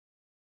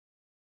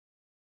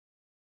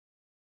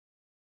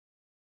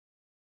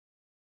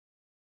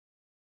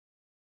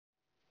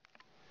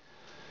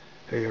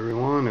Hey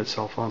everyone, it's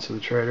Alfonso the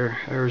Trader.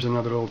 There's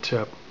another little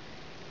tip.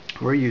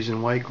 We're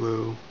using white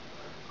glue,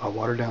 a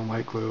watered down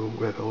white glue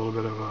with a little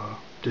bit of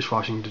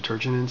dishwashing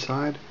detergent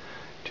inside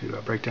to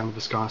break down the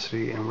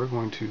viscosity, and we're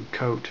going to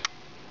coat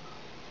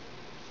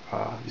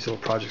these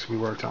little projects we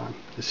worked on.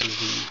 This is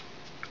the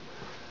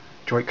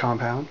joint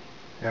compound.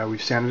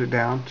 We've sanded it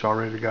down, it's all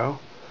ready to go.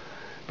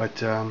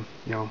 But you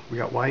know, we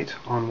got white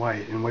on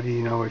white, and what do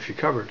you know if you're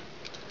covered?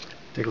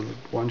 Take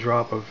one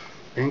drop of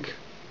ink,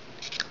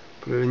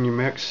 put it in your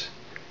mix.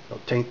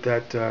 It'll taint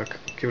that,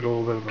 give it a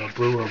little bit of a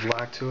blue or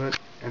black to it,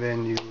 and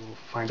then you'll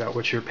find out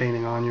what you're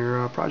painting on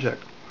your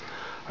project.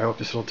 I hope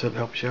this little tip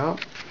helps you out.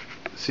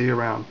 See you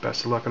around.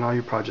 Best of luck on all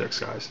your projects,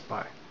 guys.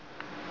 Bye.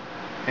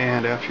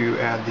 And after you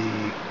add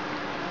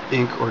the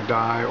ink or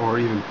dye or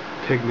even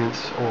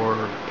pigments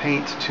or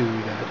paint to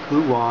that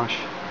glue wash,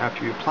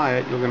 after you apply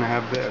it, you're going to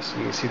have this.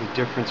 You can see the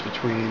difference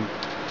between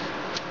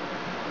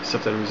the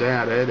stuff that was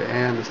added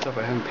and the stuff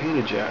I haven't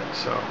painted yet.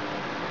 So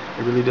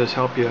it really does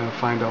help you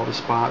find all the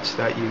spots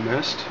that you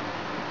missed,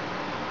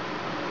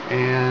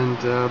 and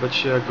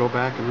let you go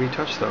back and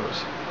retouch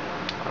those.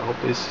 I hope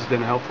this has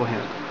been a helpful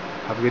hint.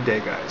 Have a good day,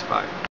 guys.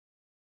 Bye.